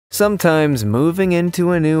Sometimes moving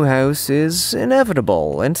into a new house is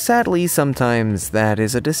inevitable, and sadly sometimes that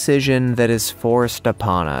is a decision that is forced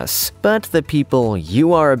upon us. But the people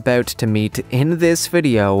you are about to meet in this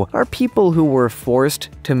video are people who were forced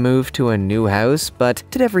to move to a new house but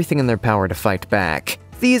did everything in their power to fight back.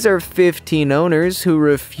 These are 15 owners who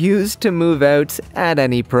refused to move out at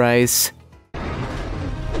any price.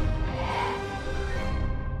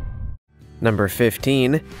 Number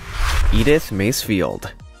 15. Edith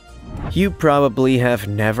Macefield. You probably have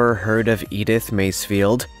never heard of Edith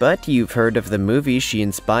Macefield, but you've heard of the movie she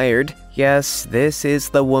inspired. Yes, this is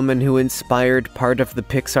the woman who inspired part of the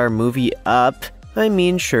Pixar movie Up. I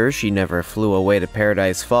mean, sure, she never flew away to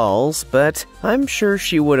Paradise Falls, but I'm sure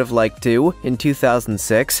she would have liked to. In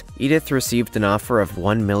 2006, Edith received an offer of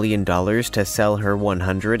 $1 million to sell her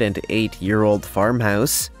 108-year-old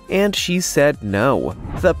farmhouse, and she said no.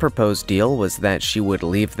 The proposed deal was that she would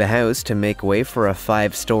leave the house to make way for a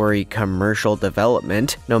 5-story commercial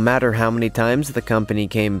development. No matter how many times the company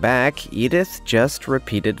came back, Edith just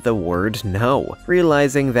repeated the word no.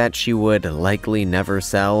 Realizing that she would likely never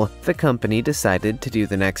sell, the company decided to do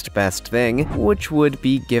the next best thing, which would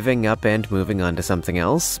be giving up and moving on to something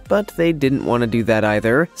else, but they didn't want to do that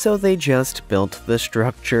either, so they just built the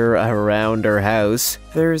structure around her house.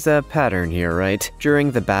 There's a pattern here, right?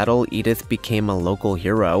 During the battle, Edith became a local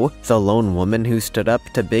hero, the lone woman who stood up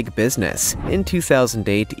to big business. In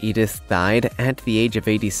 2008, Edith died at the age of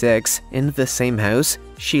 86 in the same house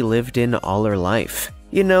she lived in all her life.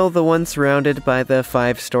 You know, the one surrounded by the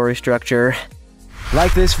 5-story structure?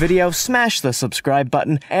 Like this video, smash the subscribe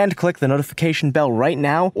button, and click the notification bell right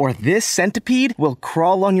now, or this centipede will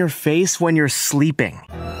crawl on your face when you're sleeping.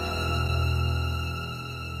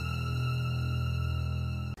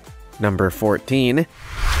 Number 14.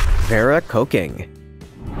 Vera Koking.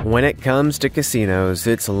 When it comes to casinos,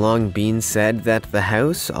 it's long been said that the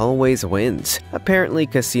house always wins. Apparently,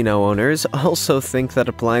 casino owners also think that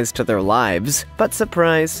applies to their lives, but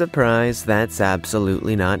surprise, surprise, that's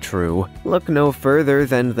absolutely not true. Look no further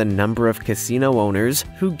than the number of casino owners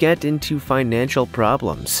who get into financial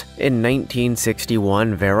problems. In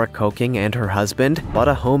 1961, Vera Koking and her husband bought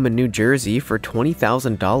a home in New Jersey for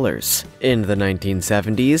 $20,000. In the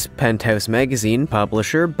 1970s, Penthouse magazine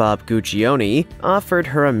publisher Bob Guccione offered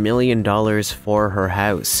her $1 million for her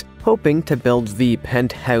house, hoping to build the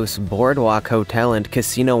Penthouse Boardwalk Hotel and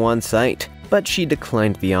Casino on site, but she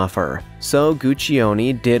declined the offer. So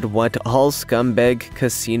Guccione did what all scumbag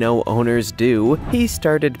casino owners do. He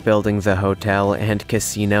started building the hotel and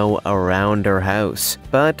casino around her house.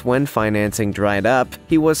 But when financing dried up,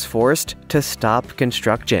 he was forced to stop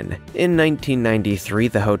construction. In 1993,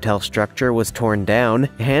 the hotel structure was torn down,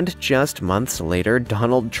 and just months later,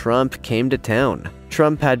 Donald Trump came to town.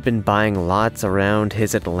 Trump had been buying lots around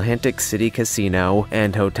his Atlantic City casino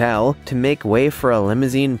and hotel to make way for a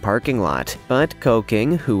limousine parking lot, but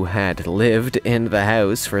Koking, who had lived in the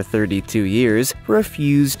house for 32 years,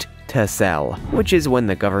 refused to sell, which is when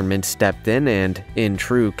the government stepped in and, in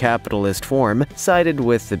true capitalist form, sided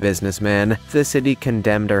with the businessman. The city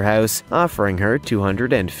condemned her house, offering her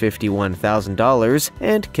 $251,000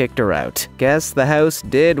 and kicked her out. Guess the house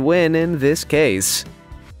did win in this case.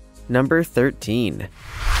 Number 13.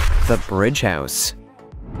 The Bridge House.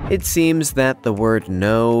 It seems that the word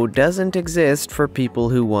no doesn't exist for people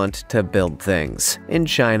who want to build things. In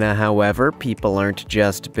China, however, people aren't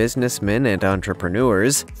just businessmen and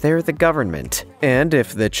entrepreneurs, they're the government. And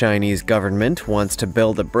if the Chinese government wants to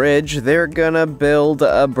build a bridge, they're gonna build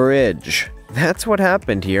a bridge. That's what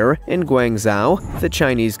happened here. In Guangzhou, the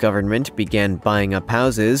Chinese government began buying up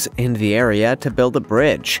houses in the area to build a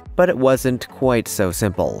bridge, but it wasn't quite so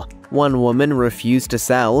simple. One woman refused to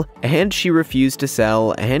sell, and she refused to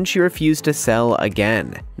sell, and she refused to sell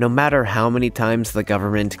again. No matter how many times the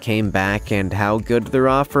government came back and how good their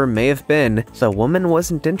offer may have been, the woman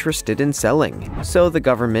wasn't interested in selling. So the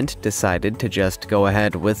government decided to just go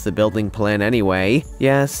ahead with the building plan anyway.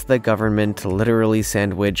 Yes, the government literally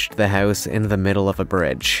sandwiched the house in the middle of a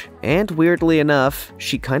bridge. And weirdly enough,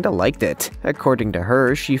 she kinda liked it. According to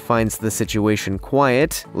her, she finds the situation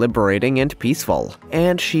quiet, liberating, and peaceful.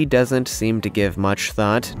 And she doesn't seem to give much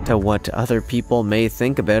thought to what other people may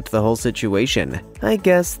think about the whole situation. I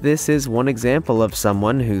guess this is one example of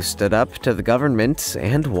someone who stood up to the government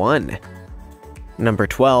and won. Number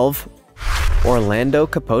 12. Orlando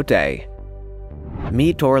Capote.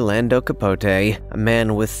 Meet Orlando Capote, a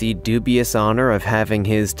man with the dubious honor of having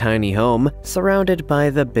his tiny home surrounded by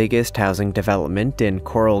the biggest housing development in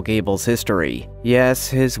Coral Gables history. Yes,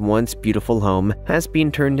 his once beautiful home has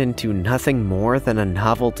been turned into nothing more than a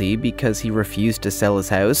novelty because he refused to sell his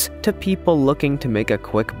house to people looking to make a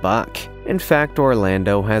quick buck. In fact,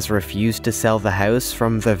 Orlando has refused to sell the house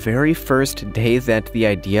from the very first day that the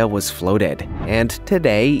idea was floated. And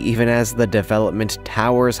today, even as the development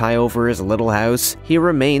towers high over his little house, he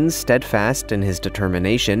remains steadfast in his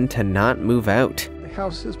determination to not move out. The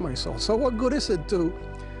house is my soul. So what good is it to,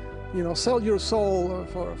 sell your soul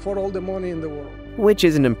for all the money in the world? Which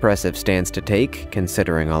is an impressive stance to take,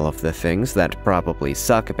 considering all of the things that probably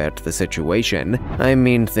suck about the situation. I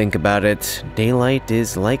mean, think about it. Daylight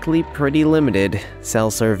is likely pretty limited.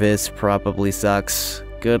 Cell service probably sucks.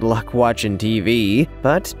 Good luck watching TV.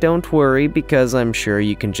 But don't worry, because I'm sure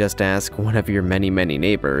you can just ask one of your many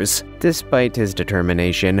neighbors. Despite his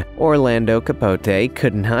determination, Orlando Capote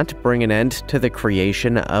could not bring an end to the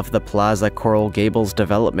creation of the Plaza Coral Gables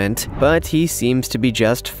development, but he seems to be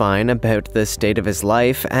just fine about the state of his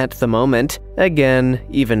life at the moment. Again,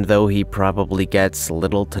 even though he probably gets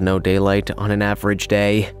little to no daylight on an average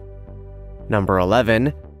day. Number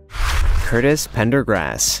 11. Curtis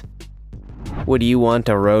Pendergrass. Would you want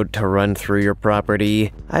a road to run through your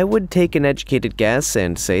property? I would take an educated guess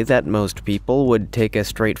and say that most people would take a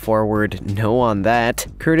straightforward no on that.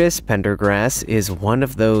 Curtis Pendergrass is one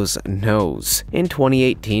of those no's. In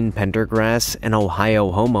 2018, Pendergrass, an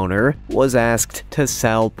Ohio homeowner, was asked to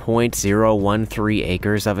sell 0.013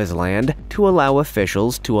 acres of his land to allow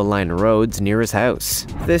officials to align roads near his house.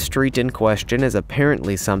 The street in question is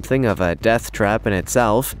apparently something of a death trap in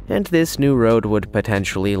itself, and this new road would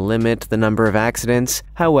potentially limit the number of accidents.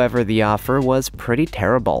 However, the offer was pretty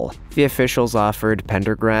terrible. The officials offered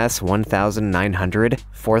Pendergrass $1,900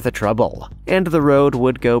 for the trouble, and the road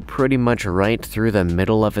would go pretty much right through the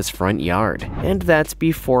middle of his front yard. And that's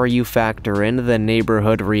before you factor in the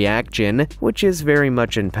neighborhood reaction, which is very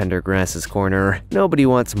much in Pendergrass's corner. Nobody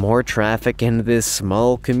wants more traffic in this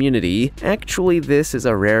small community. Actually, this is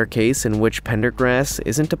a rare case in which Pendergrass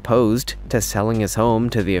isn't opposed to selling his home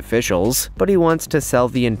to the officials, but he wants to sell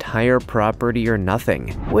the entire property or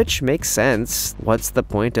nothing, which makes sense. What's the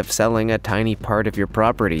point of selling a tiny part of your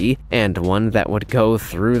property, and one that would go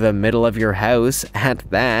through the middle of your house at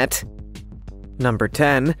that? Number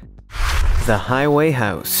 10. The Highway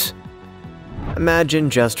House.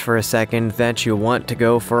 Imagine just for a second that you want to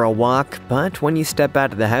go for a walk, but when you step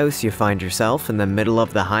out of the house you find yourself in the middle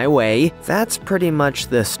of the highway. That's pretty much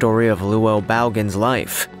the story of Luo Baogan's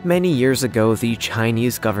life. Many years ago, the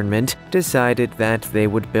Chinese government decided that they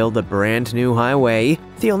would build a brand new highway.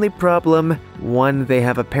 The only problem, one they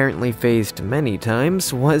have apparently faced many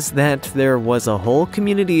times, was that there was a whole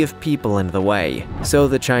community of people in the way. So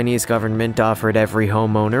the Chinese government offered every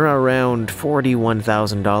homeowner around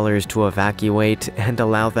 $41,000 to evacuate and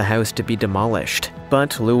allow the house to be demolished.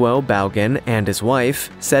 But Luo Baogan and his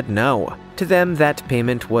wife said no. To them, that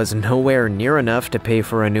payment was nowhere near enough to pay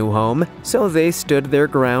for a new home, so they stood their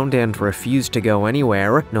ground and refused to go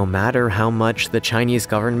anywhere, no matter how much the Chinese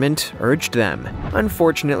government urged them.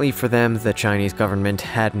 Unfortunately for them, the Chinese government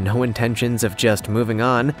had no intentions of just moving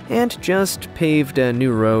on, and just paved a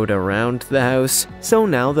new road around the house, so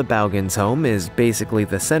now the Baogan's home is basically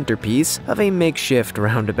the centerpiece of a makeshift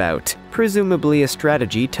roundabout, presumably a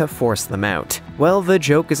strategy to force them out. Well, the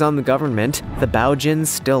joke is on the government. The Baogans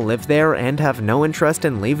still live there and have no interest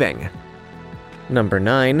in leaving. Number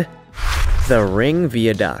 9. The Ring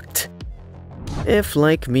Viaduct. If,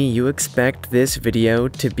 like me, you expect this video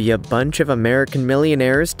to be a bunch of American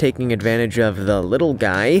millionaires taking advantage of the little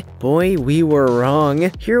guy, boy, we were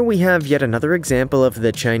wrong. Here we have yet another example of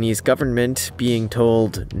the Chinese government being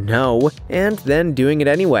told no, and then doing it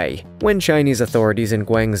anyway. When Chinese authorities in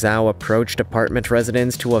Guangzhou approached apartment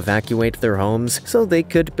residents to evacuate their homes so they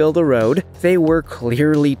could build a road, they were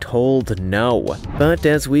clearly told no. But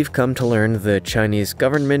as we've come to learn, the Chinese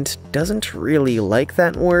government doesn't really like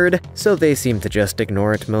that word, so they seem to just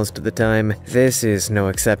ignore it most of the time. This is no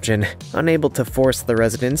exception. Unable to force the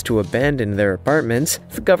residents to abandon their apartments,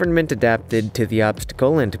 the government adapted to the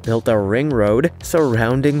obstacle and built a ring road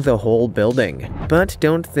surrounding the whole building. But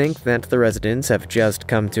don't think that the residents have just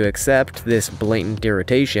come to accept this blatant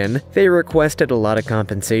irritation. They requested a lot of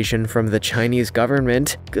compensation from the Chinese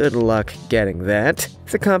government. Good luck getting that.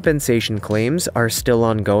 The compensation claims are still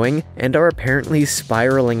ongoing and are apparently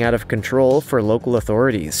spiraling out of control for local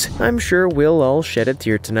authorities. I'm sure we'll all shed a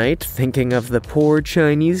tear tonight thinking of the poor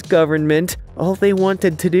Chinese government. All they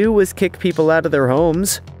wanted to do was kick people out of their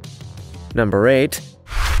homes. Number 8.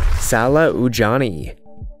 Sala Ujani.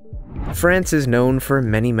 France is known for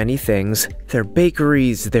many things. Their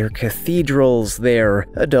bakeries, their cathedrals, their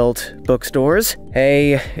adult bookstores.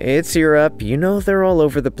 Hey, it's Europe, you know they're all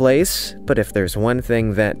over the place. But if there's one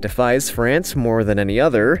thing that defies France more than any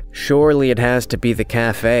other, surely it has to be the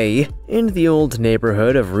cafe. In the old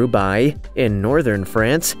neighborhood of Roubaix, in northern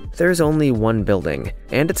France, there's only one building,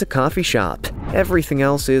 and it's a coffee shop. Everything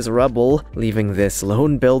else is rubble, leaving this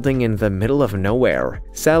lone building in the middle of nowhere.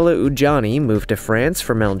 Salah Oudjani moved to France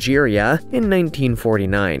from Algeria in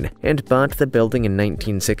 1949 and bought the building in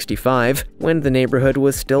 1965 when the neighborhood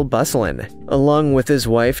was still bustling. Along with his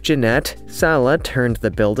wife Jeanette, Salah turned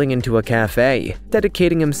the building into a cafe,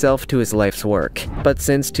 dedicating himself to his life's work. But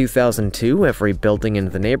since 2002, every building in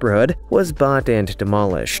the neighborhood was bought and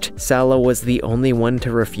demolished. Salah was the only one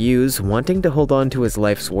to refuse, wanting to hold on to his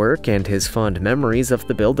life's work and his fond memories of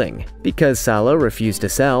the building. Because Salah refused to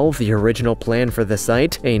sell, the original plan for the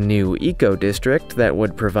site, a new eco-district that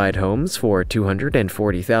would provide homes for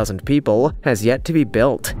 240,000 people, has yet to be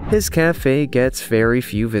built. His cafe gets very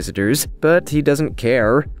few visitors, but he doesn't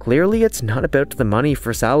care. Clearly, it's not about the money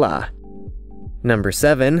for Salah. Number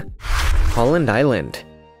 7. Holland Island.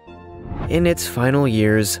 In its final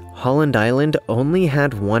years, Holland Island only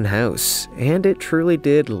had one house, and it truly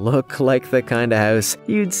did look like the kind of house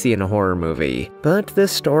you'd see in a horror movie. But the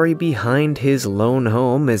story behind his lone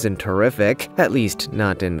home isn't terrific, at least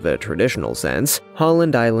not in the traditional sense.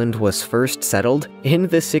 Holland Island was first settled in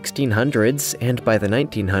the 1600s, and by the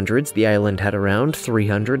 1900s the island had around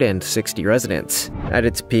 360 residents. At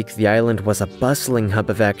its peak, the island was a bustling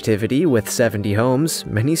hub of activity with 70 homes,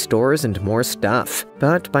 many stores, and more stuff.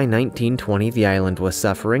 But by 1920 the island was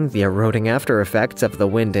suffering the eroding after effects of the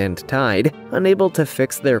wind and tide. Unable to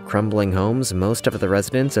fix their crumbling homes, most of the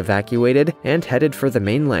residents evacuated and headed for the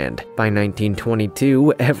mainland. By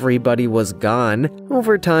 1922, everybody was gone.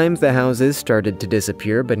 Over time, the houses started to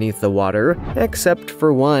disappear beneath the water, except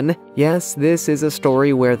for one. Yes, this is a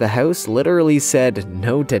story where the house literally said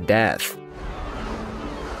no to death.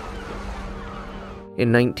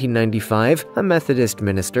 In 1995, a Methodist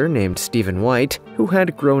minister named Stephen White, who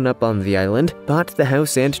had grown up on the island, bought the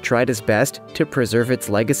house and tried his best to preserve its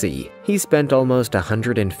legacy. He spent almost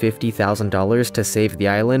 $150,000 to save the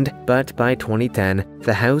island, but by 2010,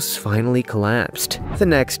 the house finally collapsed. The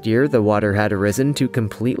next year, the water had arisen to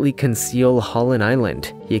completely conceal Holland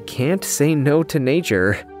Island. You can't say no to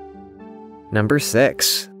nature. Number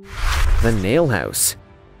 6. The Nail House.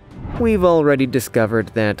 We've already discovered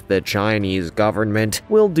that the Chinese government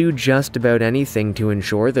will do just about anything to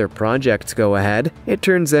ensure their projects go ahead. It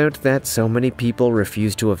turns out that so many people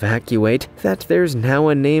refuse to evacuate that there's now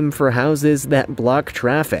a name for houses that block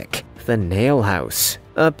traffic: the Nail House.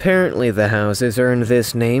 Apparently the houses earned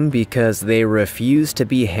this name because they refuse to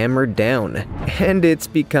be hammered down, and it's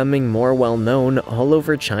becoming more well known all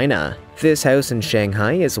over China. This house in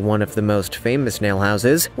Shanghai is one of the most famous nail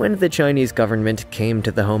houses. When the Chinese government came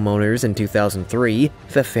to the homeowners in 2003,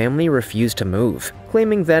 the family refused to move,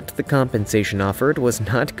 claiming that the compensation offered was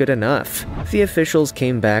not good enough. The officials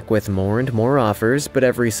came back with more and more offers, but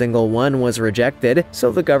every single one was rejected,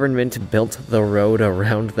 so the government built the road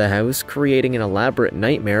around the house, creating an elaborate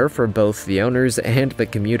nightmare for both the owners and the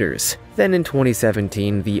commuters. Then in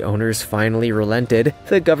 2017, the owners finally relented.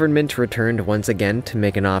 The government returned once again to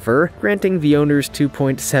make an offer, granting the owners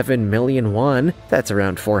 2.7 million won, that's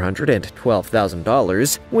around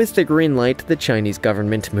 $412,000. With the green light, the Chinese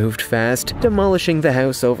government moved fast, demolishing the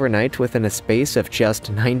house overnight within a space of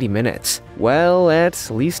just 90 minutes. Well,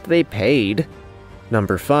 at least they paid.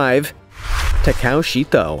 Number 5.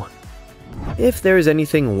 Takao-shito. If there's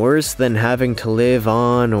anything worse than having to live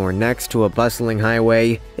on or next to a bustling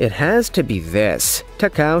highway, it has to be this.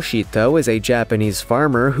 Takao-shito is a Japanese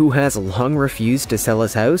farmer who has long refused to sell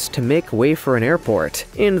his house to make way for an airport.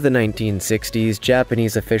 In the 1960s,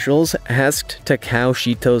 Japanese officials asked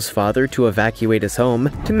Takao-shito's father to evacuate his home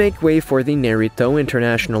to make way for the Narita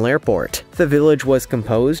International Airport. The village was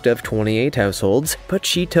composed of 28 households, but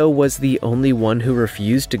Shito was the only one who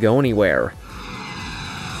refused to go anywhere.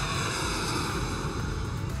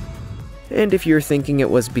 And if you're thinking it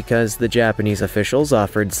was because the Japanese officials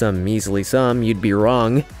offered some measly sum, you'd be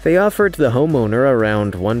wrong. They offered the homeowner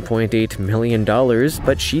around $1.8 million,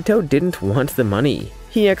 but Shito didn't want the money.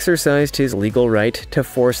 He exercised his legal right to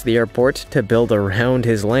force the airport to build around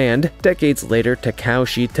his land. Decades later,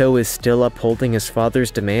 Takao-shito is still upholding his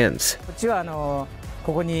father's demands. こ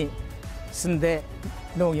こに住んで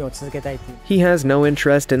農業を続けたいっていう。 He has no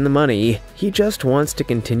interest in the money. He just wants to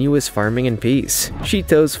continue his farming in peace.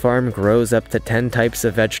 Shito's farm grows up to 10 types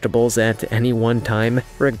of vegetables at any one time,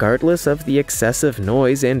 regardless of the excessive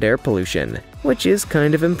noise and air pollution, which is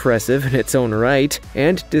kind of impressive in its own right,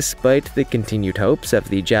 and despite the continued hopes of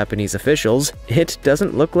the Japanese officials, it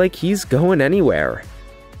doesn't look like he's going anywhere.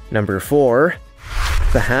 Number 4.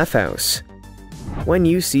 The Half House. When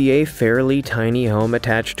you see a fairly tiny home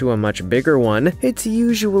attached to a much bigger one, it's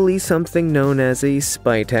usually something known as a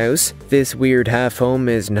spite house. This weird half home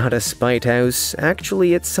is not a spite house.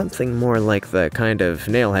 Actually, it's something more like the kind of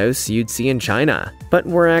nail house you'd see in China. But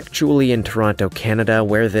we're actually in Toronto, Canada,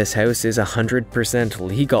 where this house is 100%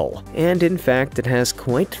 legal. And in fact, it has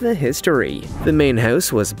quite the history. The main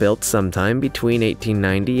house was built sometime between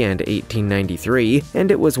 1890 and 1893,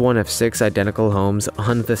 and it was one of 6 identical homes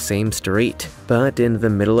on the same street. But in the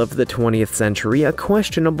middle of the 20th century, a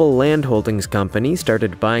questionable land holdings company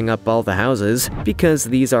started buying up all the houses. Because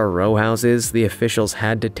these are row houses, the officials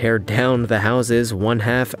had to tear down the houses one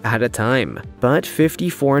half at a time. But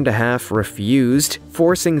 54.5 refused,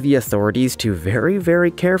 forcing the authorities to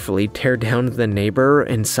very carefully tear down the neighbor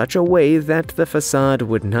in such a way that the facade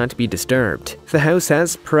would not be disturbed. The house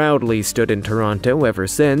has proudly stood in Toronto ever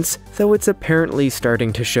since, though it's apparently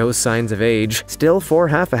starting to show signs of age. Still, for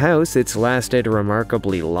half a house, it's lasted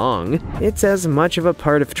remarkably long. It's as much of a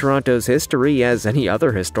part of Toronto's history as any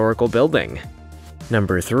other historical building.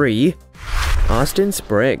 Number 3. Austin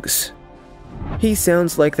Spriggs. He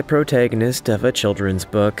sounds like the protagonist of a children's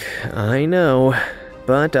book, I know.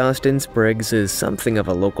 But Austin Spriggs is something of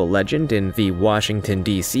a local legend in the Washington,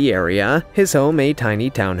 D.C. area. His home, a tiny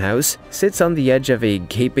townhouse, sits on the edge of a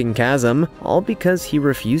gaping chasm, all because he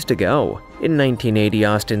refused to go. In 1980,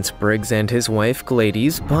 Austin Spriggs and his wife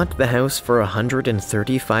Gladys bought the house for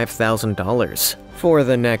 $135,000. For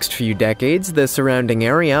the next few decades, the surrounding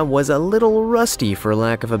area was a little rusty, for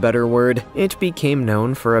lack of a better word. It became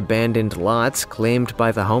known for abandoned lots claimed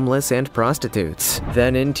by the homeless and prostitutes.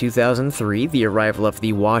 Then in 2003, the arrival of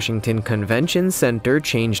the Washington Convention Center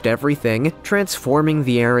changed everything, transforming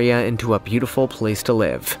the area into a beautiful place to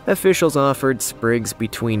live. Officials offered Spriggs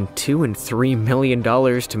between $2 and $3 million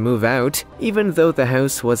to move out, even though the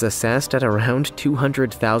house was assessed at around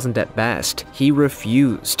 $200,000 at best. He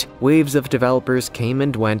refused. Waves of developers came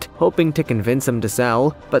and went, hoping to convince him to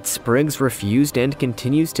sell, but Spriggs refused and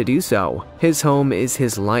continues to do so. His home is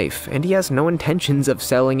his life, and he has no intentions of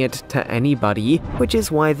selling it to anybody, which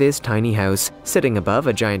is why this tiny house, sitting above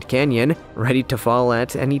a giant canyon, ready to fall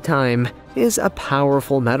at any time, is a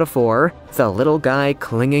powerful metaphor. The little guy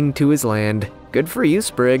clinging to his land. Good for you,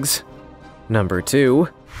 Spriggs. Number 2.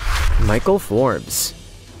 Michael Forbes.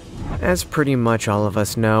 As pretty much all of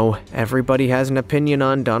us know, everybody has an opinion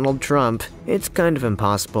on Donald Trump. It's kind of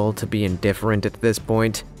impossible to be indifferent at this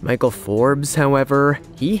point. Michael Forbes, however,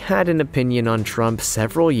 he had an opinion on Trump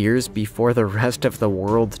several years before the rest of the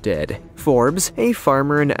world did. Forbes, a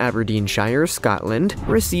farmer in Aberdeenshire, Scotland,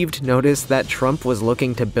 received notice that Trump was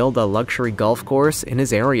looking to build a luxury golf course in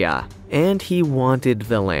his area, and he wanted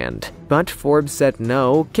the land. But Forbes said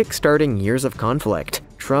no, kickstarting years of conflict.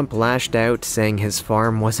 Trump lashed out, saying his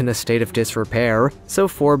farm was in a state of disrepair, so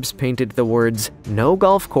Forbes painted the words, "No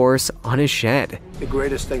golf course," on his shed. The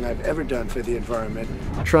greatest thing I've ever done for the environment.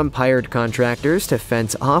 Trump hired contractors to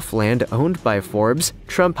fence off land owned by Forbes.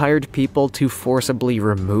 Trump hired people to forcibly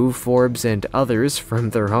remove Forbes and others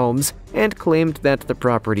from their homes, and claimed that the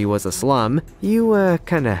property was a slum. You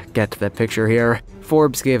kinda get the picture here.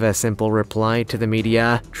 Forbes gave a simple reply to the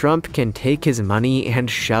media: Trump can take his money and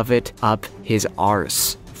shove it up his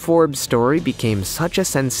arse. Forbes' story became such a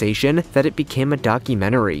sensation that it became a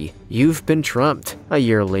documentary. You've been trumped. A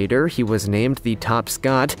year later, he was named the top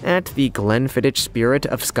Scot at the Glenfiddich Spirit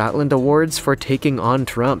of Scotland Awards for taking on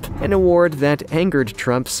Trump, an award that angered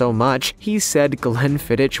Trump so much he said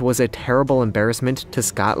Glenfiddich was a terrible embarrassment to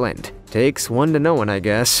Scotland. Takes one to know one, I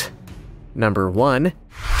guess. Number 1.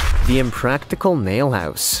 The Impractical Nail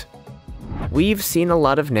House. We've seen a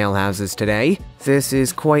lot of nail houses today. This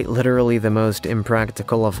is quite literally the most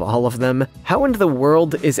impractical of all of them. How in the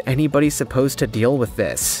world is anybody supposed to deal with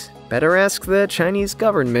this? Better ask the Chinese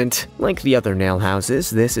government. Like the other nail houses,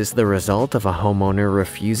 this is the result of a homeowner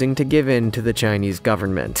refusing to give in to the Chinese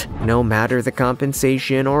government. No matter the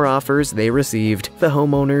compensation or offers they received, the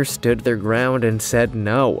homeowner stood their ground and said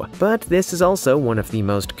no. But this is also one of the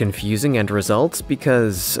most confusing end results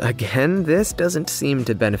because, again, this doesn't seem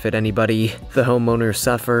to benefit anybody. The homeowners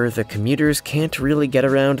suffer, the commuters can't really get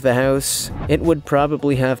around the house. It would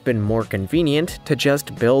probably have been more convenient to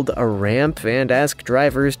just build a ramp and ask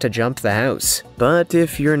drivers to jump jump the house. But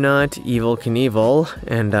if you're not Evel Knievel,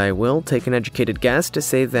 and I will take an educated guess to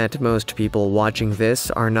say that most people watching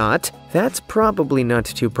this are not, that's probably not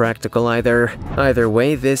too practical either. Either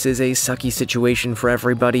way, this is a sucky situation for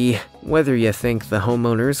everybody. Whether you think the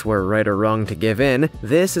homeowners were right or wrong to give in,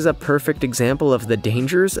 this is a perfect example of the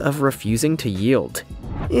dangers of refusing to yield.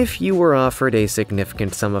 If you were offered a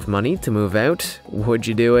significant sum of money to move out, would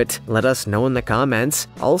you do it? Let us know in the comments.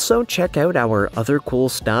 Also, check out our other cool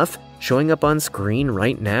stuff showing up on screen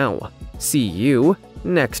right now. See you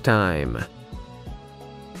next time.